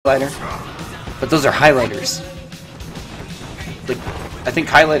highlighter, but those are highlighters. Like, I think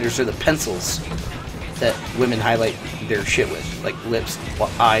highlighters are the pencils that women highlight their shit with, like lips,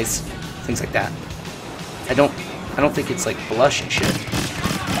 eyes, things like that. I don't think it's like blush and shit.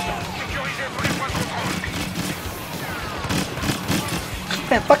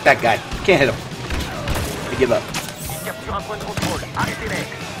 Man, fuck that guy. Can't hit him. I give up.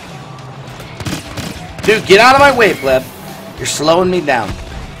 Dude, get out of my way, pleb. You're slowing me down.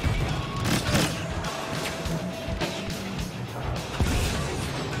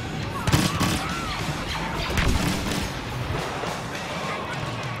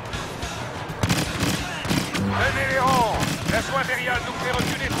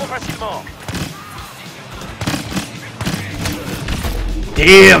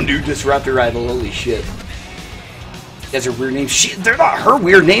 Damn, dude, Disruptor Rival, holy shit. These are weird names. They're not her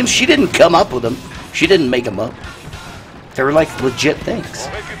weird names. She didn't come up with them. She didn't make them up. They were like legit things.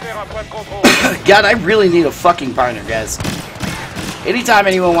 God, I really need a fucking partner, guys. Anytime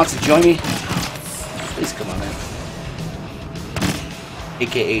anyone wants to join me, please come on in.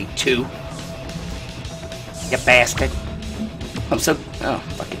 AKA 2. You bastard. I'm so... Oh,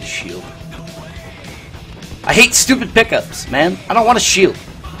 fucking shield. I hate stupid pickups, man. I don't want a shield.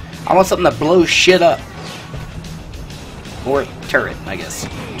 I want something that blows shit up. Or turret, I guess.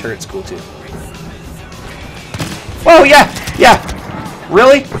 Turret's cool too. Oh, yeah! Yeah!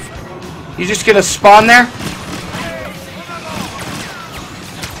 Really? You just gonna spawn there?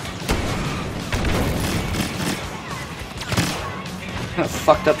 What kind of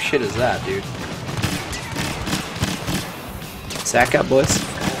fucked up shit is that, dude? Sack up, boys.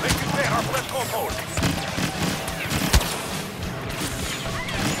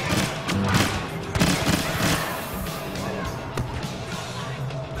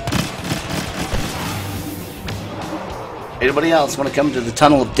 Anybody else want to come to the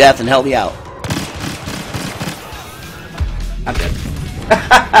tunnel of death and help me out? I'm dead.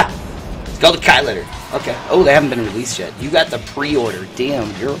 It's called the Kai Litter. Okay. Oh, they haven't been released yet. You got the pre-order.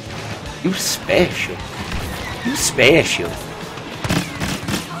 Damn, girl. You special. You special.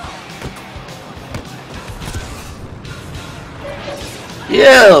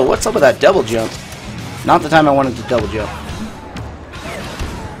 Yeah, what's up with that double jump? Not the time I wanted to double jump.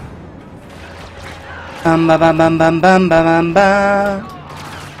 Bum ba bum bum bum bum bum bum.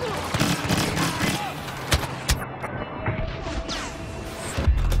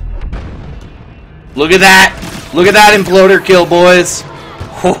 Look at that! Look at that imploder kill, boys!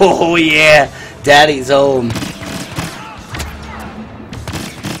 Oh yeah! Daddy's home.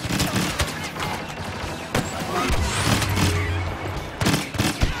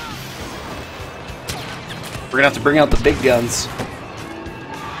 We're gonna have to bring out the big guns.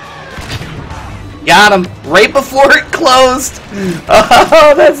 Got him right before it closed.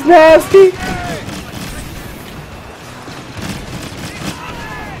 Oh, that's nasty.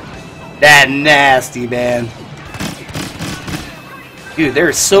 That nasty, man. Dude, there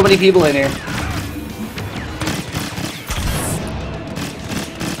are so many people in here.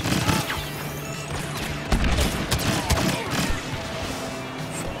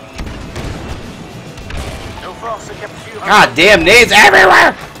 God damn, nades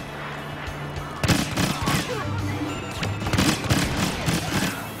everywhere.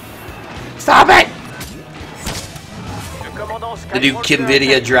 Stop it! The new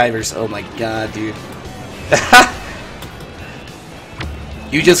Kimvidia drivers. Oh my god, dude.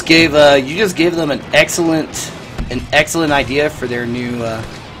 you just gave them an excellent idea for their new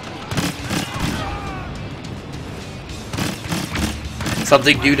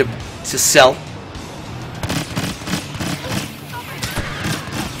something new to sell.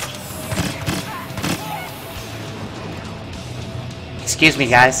 Excuse me,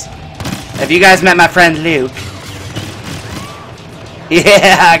 guys. Have you guys met my friend Luke?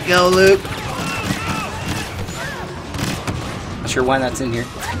 Yeah, go Luke. Not sure why that's in here.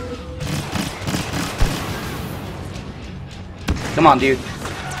 Come on, dude.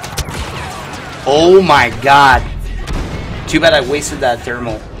 Oh my god. Too bad I wasted that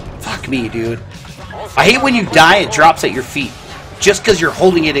thermal. Fuck me, dude. I hate when you die, it drops at your feet. Just because you're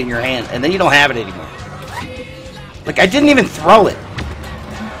holding it in your hand, and then you don't have it anymore. Like, I didn't even throw it.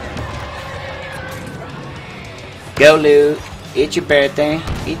 Go, Luke. It's your birthday.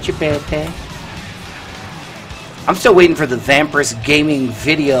 It's your birthday. I'm still waiting for the Vampirus Gaming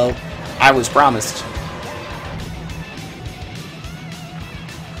video I was promised.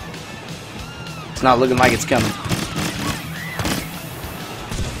 It's not looking like it's coming.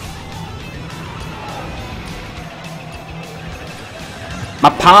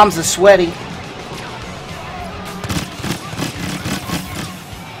 My palms are sweaty.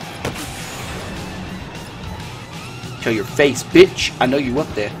 To your face, bitch. I know you up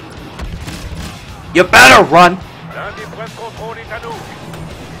there. You better run.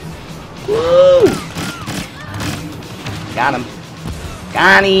 Woo! Got him.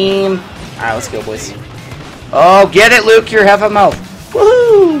 Got him. Alright, let's go, boys. Oh, get it, Luke. You're half a mouth.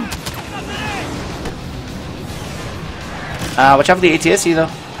 Woohoo! Watch out for the ATSC, though.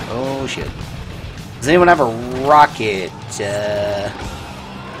 Oh, shit. Does anyone have a rocket?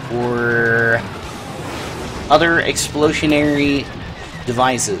 Or other explosionary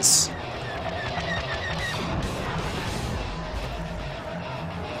devices?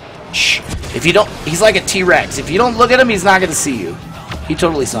 Shh. If you don't, he's like a T-Rex. If you don't look at him, he's not going to see you. He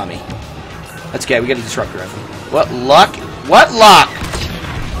totally saw me. That's okay. We got a disruptor rifle. What luck? What luck?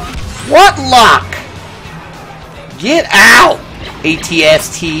 What luck? Get out,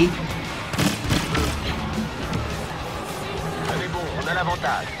 ATST.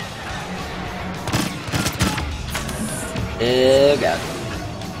 Oh god.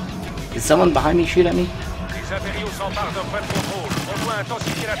 Did someone behind me shoot at me?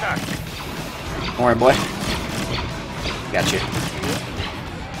 Don't worry, boy. Got you.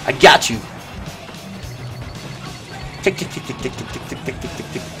 I got you. Tick, tick, tick, tick, tick, tick, tick, tick, tick, tick, tick,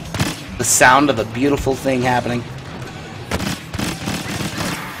 tick. The sound of a beautiful thing happening.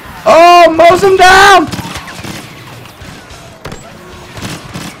 Oh, mows him down!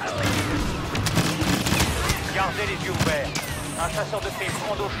 Gardez les yeux ouverts. Un chasseur de primes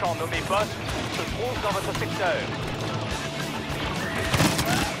Brando-Champ nommé Boss se trouve dans votre secteur.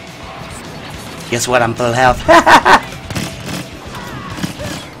 Guess what? I'm full health.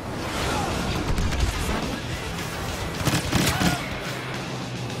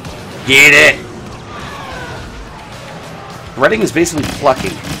 Get it! Threading is basically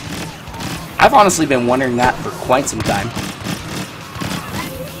plucking. I've honestly been wondering that for quite some time.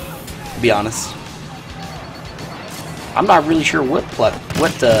 To be honest. I'm not really sure what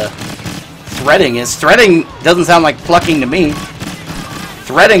threading is. Threading doesn't sound like plucking to me.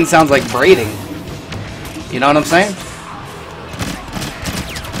 Threading sounds like braiding. You know what I'm saying?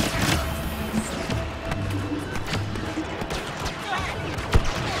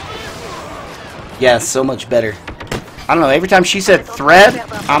 Yeah, so much better. I don't know, every time she said thread,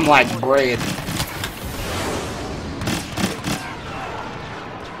 I'm like braid.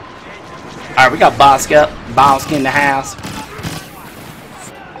 Alright, we got Bosk in the house.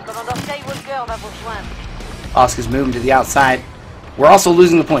 Bosk is moving to the outside. We're also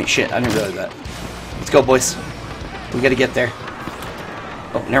losing the point. Shit, I didn't realize that. Let's go, boys. We gotta get there.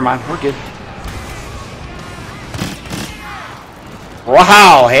 Oh, never mind. We're good.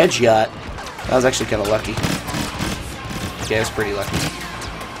 Wow, headshot. That was actually kind of lucky. Okay, that's pretty lucky.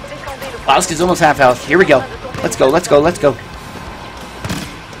 Bosk is almost half health. Here we go. Let's go, let's go, let's go.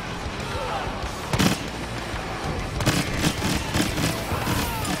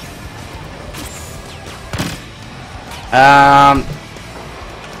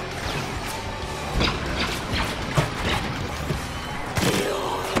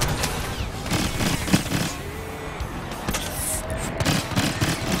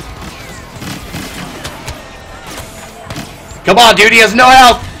 Come on, dude, he has no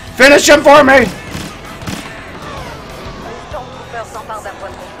health! Finish him for me!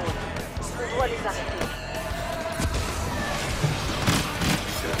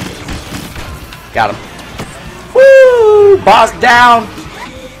 Got him. Woo! Boss down!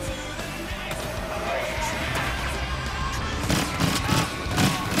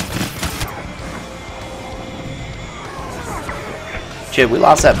 Shit, we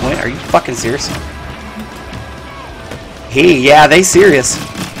lost that point. Are you fucking serious? Hey, yeah, they serious.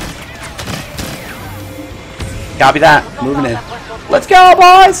 Copy that. Moving in. Let's go,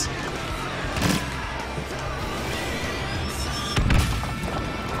 boys!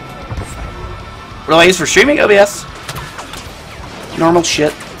 Relays for streaming OBS. Normal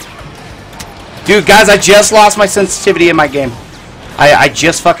shit. Dude, guys, I just lost my sensitivity in my game. I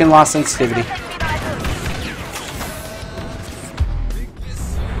just fucking lost sensitivity.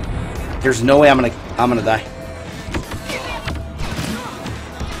 There's no way I'm gonna die.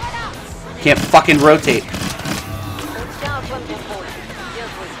 Can't fucking rotate.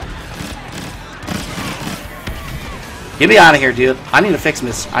 Get me out of here, dude. I need to fix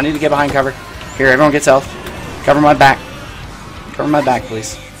this. I need to get behind cover. Here, everyone gets health. Cover my back. Cover my back,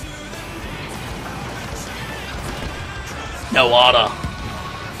 please. No auto.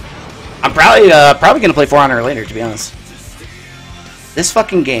 I'm probably gonna play For Honor later, to be honest. This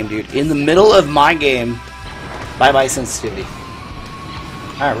fucking game, dude. In the middle of my game. Bye-bye sensitivity.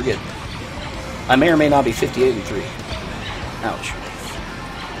 Alright, we're good. I may or may not be 58 and 3. Ouch.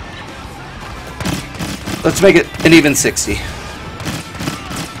 Let's make it an even 60.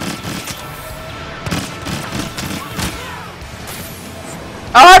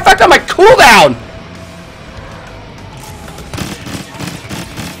 Oh, I fucked up my cooldown!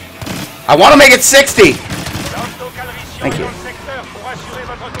 I want to make it 60! Thank you.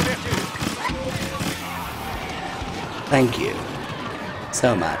 Thank you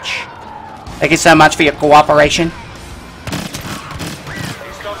so much. Thank you so much for your cooperation.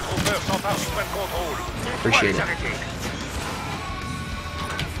 Appreciate it.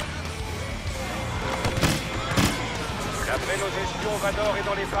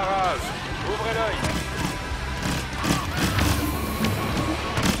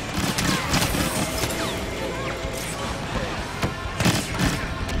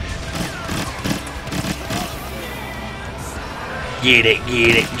 Get it,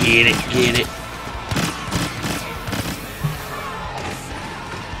 get it, get it, get it.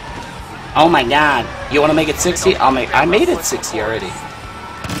 Oh my god. You want to make it 60? I made it 60 already.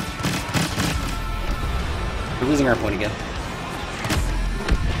 We're losing our point again.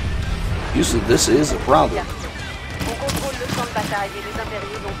 Usually this is a problem.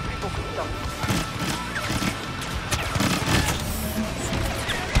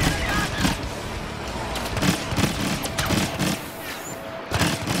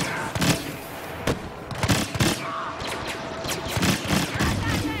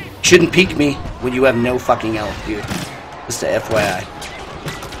 Shouldn't peek me when you have no fucking health, dude. Just a FYI.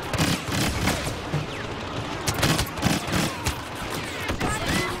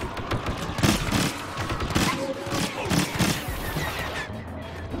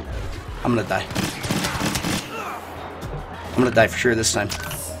 I'm gonna die. I'm gonna die for sure this time.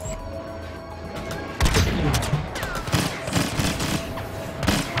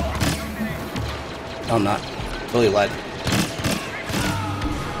 No, I'm not. Totally lied.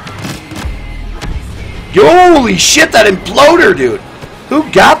 Holy shit, that imploder, dude! Who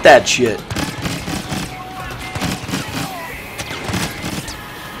got that shit?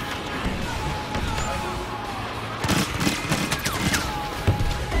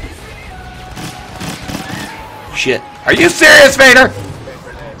 Shit. Are you serious, Vader?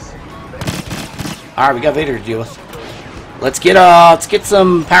 Alright, we got Vader to deal with. Let's get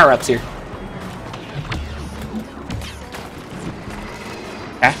some power-ups here.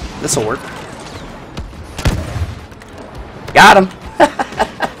 Okay, this'll work. Got him.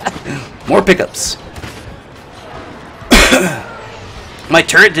 More pickups. My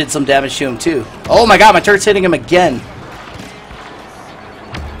turret did some damage to him too. Oh my god, my turret's hitting him again.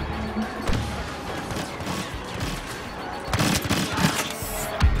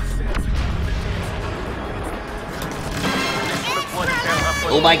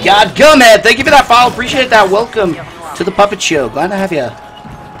 Oh my god, Gumhead, thank you for that follow. Appreciate that. Welcome to the Puppet Show. Glad to have you.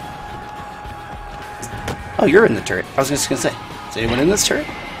 Oh, you're in the turret. I was just gonna say, is anyone in this turret?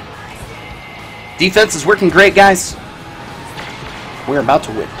 Defense is working great, guys. We're about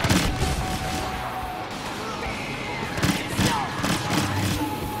to win.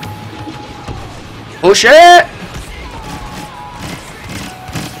 Push it!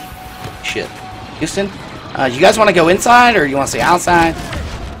 Shit. Houston, you guys want to go inside or you want to stay outside?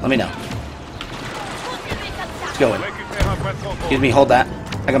 Let me know. Let's go in. Excuse me, hold that.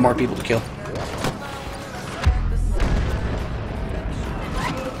 I got more people to kill.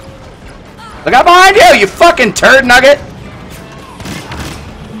 Look out behind you, you fucking turd nugget!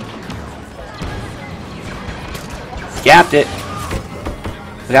 Gapped it.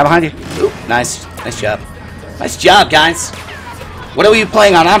 Look out behind you. Ooh, nice. Nice job. Nice job, guys. What are you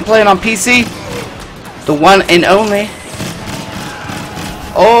playing on? I'm playing on PC. The one and only.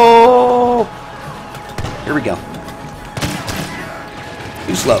 Oh! Here we go.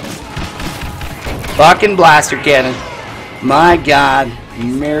 Too slow. Fucking blaster cannon. My god.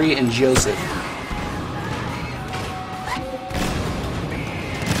 Mary and Joseph.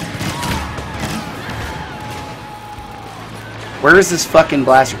 Where is this fucking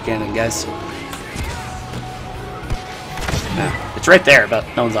blaster cannon, guys? No, it's right there, but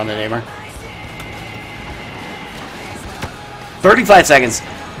no one's on it anymore. 35 seconds.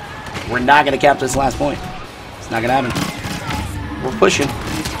 We're not going to cap this last point. It's not going to happen. We're pushing.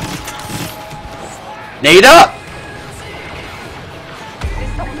 Nade up!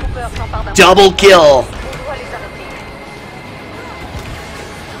 Double kill!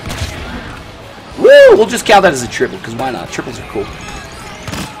 Woo! We'll just count that as a triple, because why not? Triples are cool.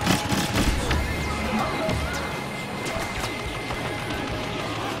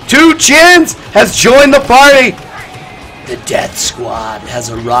 Two Chins has joined the party! The Death Squad has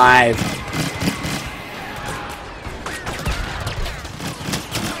arrived.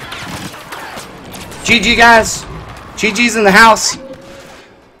 GG, guys. GG's in the house.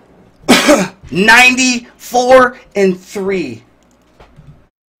 94-3.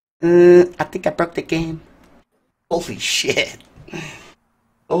 I think I broke the game. Holy shit.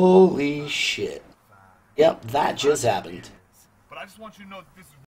 Holy shit. Yep, that just happened. But I just want you to know that this is